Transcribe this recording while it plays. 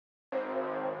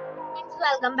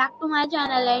welcome back to my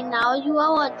channel, and now you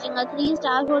are watching a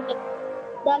 3-star hotel.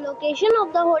 The location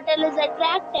of the hotel is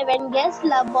attractive and guests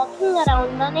love walking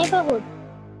around the neighborhood.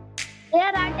 There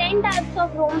are 10 types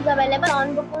of rooms available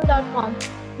on booking.com.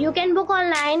 You can book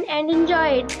online and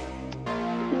enjoy it.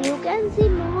 You can see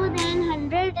more than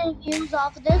 100 reviews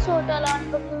of this hotel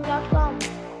on booking.com.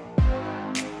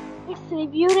 Its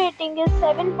review rating is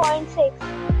 7.6,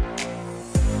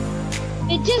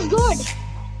 which is good.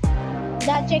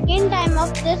 The check-in time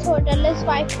of this hotel is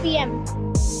 5 p.m.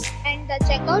 and the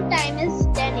check-out time is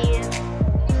 10 a.m.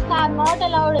 Pets are not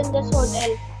allowed in this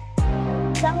hotel.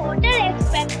 The hotel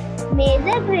accepts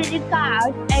major credit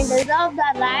cards and reserves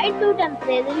the right to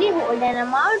temporarily hold an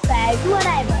amount prior to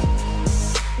arrival.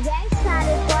 Guests are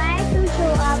required to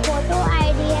show a photo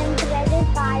ID and credit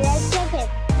card at check-in.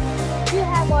 If you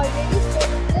have already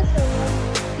stayed in this hotel,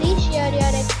 please share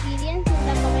your experience in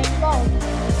the comment box.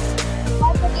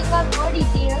 For booking or more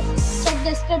details, check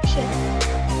description.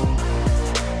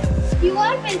 If you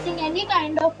are facing any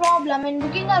kind of problem in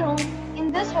booking a room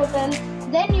in this hotel,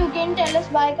 then you can tell us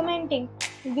by commenting.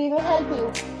 We will help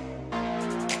you.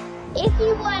 If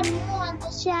you are new on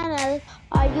this channel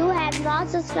or you have not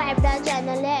subscribed our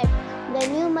channel yet,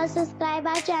 then you must subscribe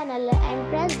our channel and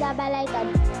press the bell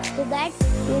icon so that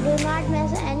you do not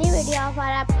miss any video of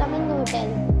our upcoming hotel.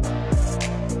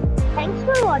 Thanks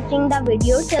for watching the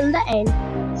video till the end.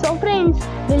 So friends,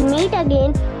 we'll meet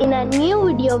again in a new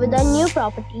video with a new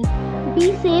property.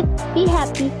 Be safe, be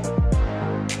happy.